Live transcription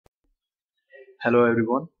Hello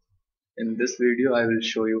everyone. In this video I will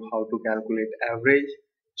show you how to calculate average,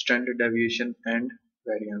 standard deviation and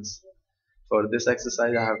variance. For this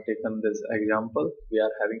exercise I have taken this example. We are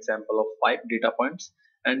having sample of 5 data points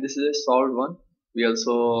and this is a solved one. We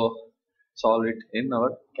also solve it in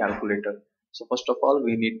our calculator. So first of all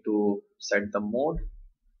we need to set the mode,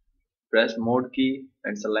 press mode key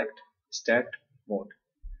and select stat mode.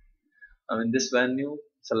 Now in this menu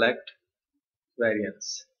select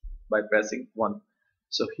variance by pressing 1.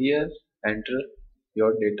 So here enter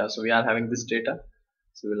your data. So we are having this data.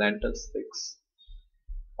 So we'll enter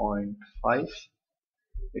 6.5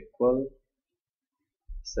 equal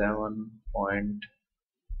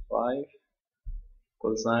 7.5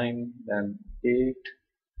 cosine, then 8,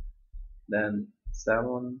 then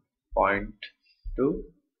 7.2,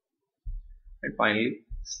 and finally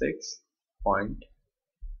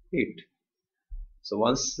 6.8. So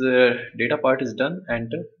once the data part is done,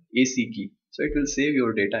 enter AC key. So it will save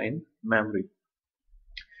your data in memory.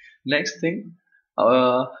 Next thing,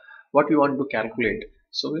 what we want to calculate.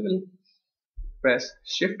 So we will press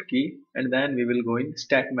shift key and then we will go in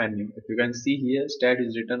stat menu. If you can see here, stat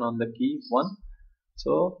is written on the key 1.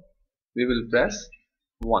 So we will press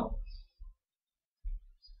 1.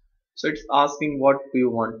 So it's asking what do you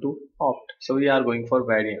want to opt. So we are going for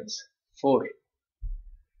variance 4.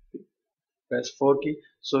 Press 4 key.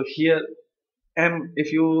 So here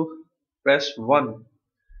if you press 1,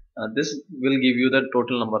 this will give you the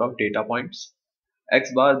total number of data points.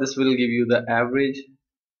 X bar, this will give you the average.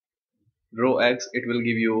 Row X, it will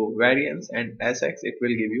give you variance, and SX, it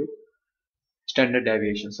will give you standard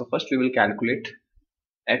deviation. So first we will calculate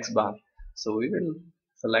X bar. So we will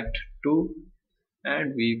select 2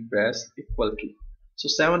 and we press equal key. So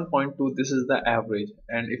 7.2, this is the average,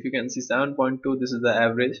 and if you can see 7.2, this is the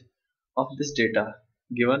average of this data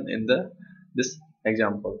given in this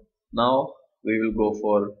example. Now we will go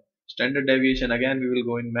for standard deviation. Again we will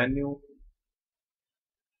go in menu,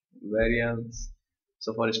 variance.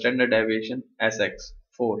 So for standard deviation SX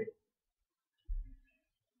 4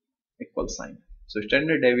 equal sign. So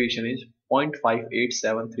standard deviation is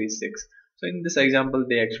 0.58736. So in this example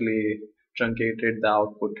they actually truncated the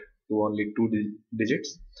output to only 2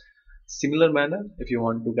 digits. Similar manner, if you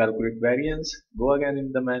want to calculate variance, go again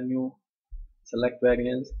in the menu, select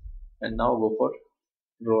variance, and now go for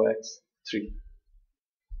row X3.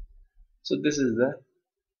 So this is the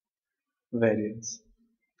variance.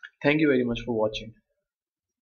 Thank you very much for watching.